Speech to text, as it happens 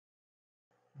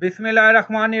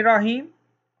Bismillahirrahmanirrahim.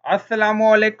 Assalamu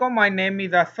alaikum. My name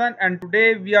is Hassan and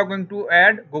today we are going to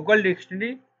add Google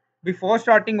Dictionary. Before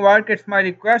starting work, it's my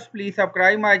request, please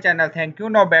subscribe my channel. Thank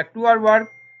you. Now back to our work.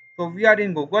 So we are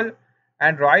in Google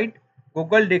and write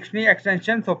Google Dictionary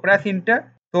extension. So press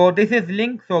enter. So this is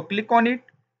link. So click on it.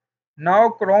 Now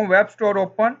Chrome Web Store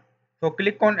open. So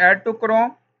click on add to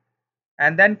Chrome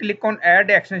and then click on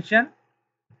add extension.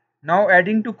 Now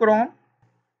adding to Chrome.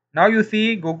 Now you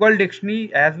see Google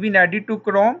Dictionary has been added to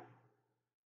Chrome.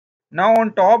 Now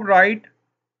on top right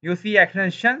you see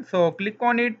extension, so click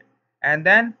on it and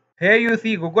then here you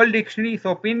see Google Dictionary,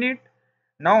 so pin it.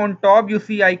 Now on top you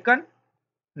see icon.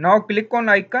 Now click on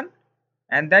icon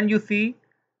and then you see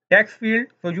text field,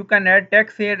 so you can add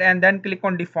text here and then click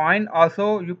on define.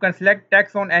 Also you can select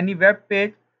text on any web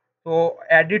page, so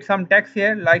edit some text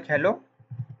here like hello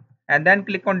and then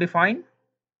click on define.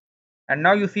 And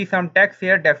now you see some text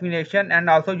here, definition, and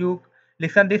also you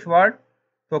listen this word,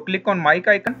 so click on mic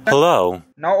icon. Hello.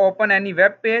 Now open any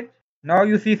web page. Now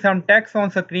you see some text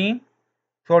on screen,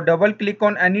 so double click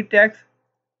on any text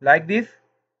like this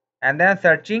and then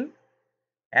searching,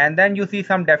 and then you see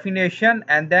some definition,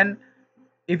 and then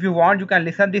if you want you can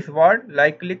listen this word,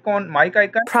 like click on mic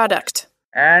icon product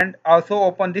and also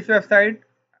open this website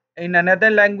in another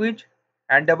language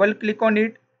and double click on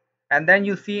it, and then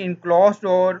you see enclosed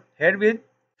or herewith.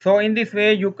 So in this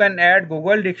way you can add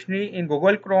Google Dictionary in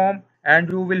Google Chrome and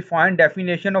you will find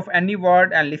definition of any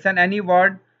word and listen any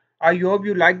word. I hope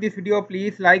you like this video.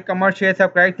 Please like, comment, share,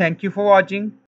 subscribe. Thank you for watching.